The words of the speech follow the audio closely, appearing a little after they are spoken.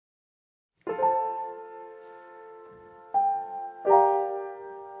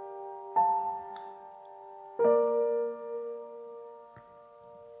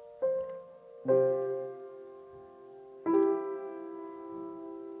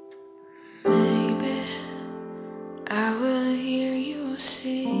I will hear you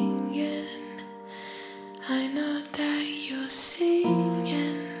singing. I know that you're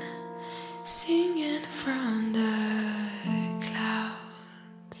singing, singing from the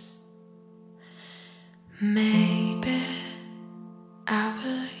clouds. Maybe I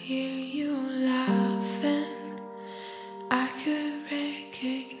will hear you laughing. I could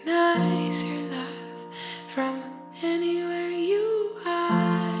recognize your laugh from anywhere you are.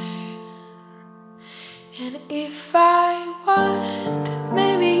 And if I want,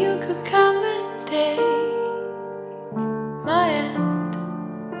 maybe you could come and take my hand,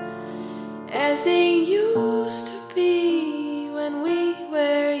 as it used to be when we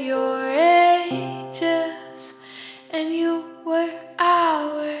were your ages and you were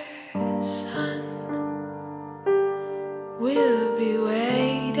our son. We'll be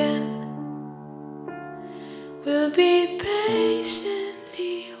waiting, we'll be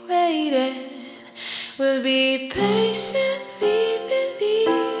patiently waiting, we'll be patiently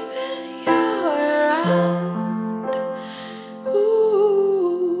believing you're around. Ooh,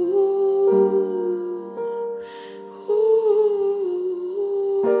 ooh,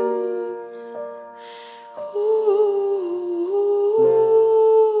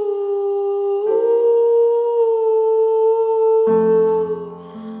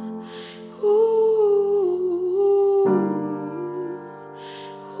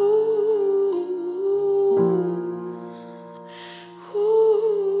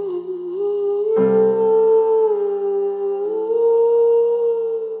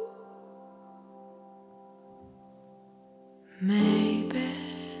 maybe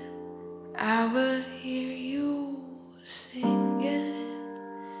I will hear you singing.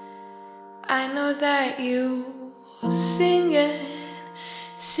 I know that you singing,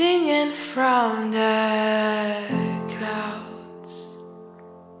 singing from the clouds.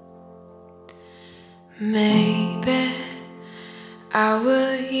 Maybe I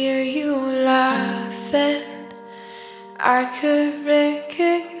will hear you laughing. I could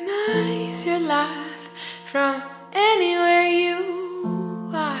recognize your laugh from anywhere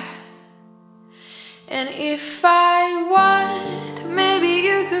you are. And if I want, maybe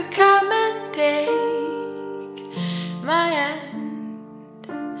you could come and take my hand,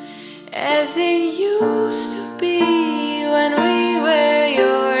 as it used to be when we were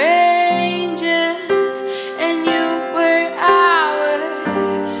your angels and you were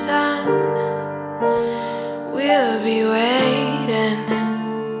our son. We'll be waiting,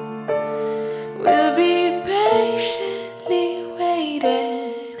 we'll be patiently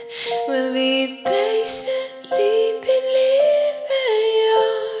waiting, we'll be patiently believing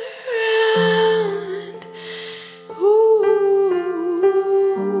you're around. Ooh,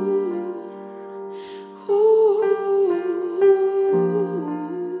 ooh,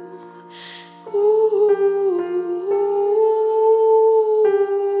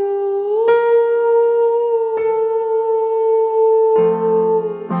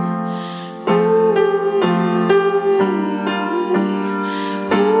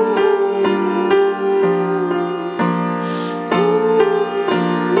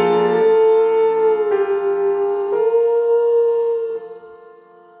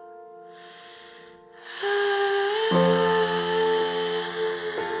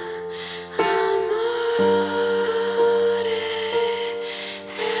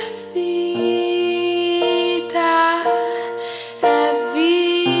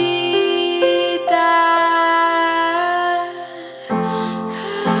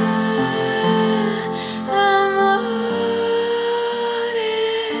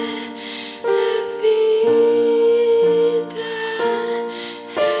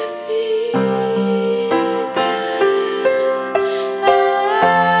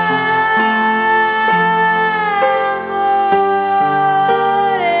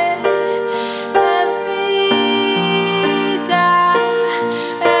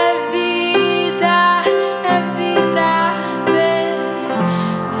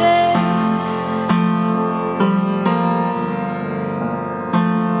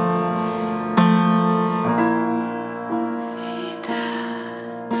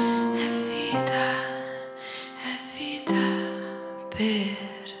 evita per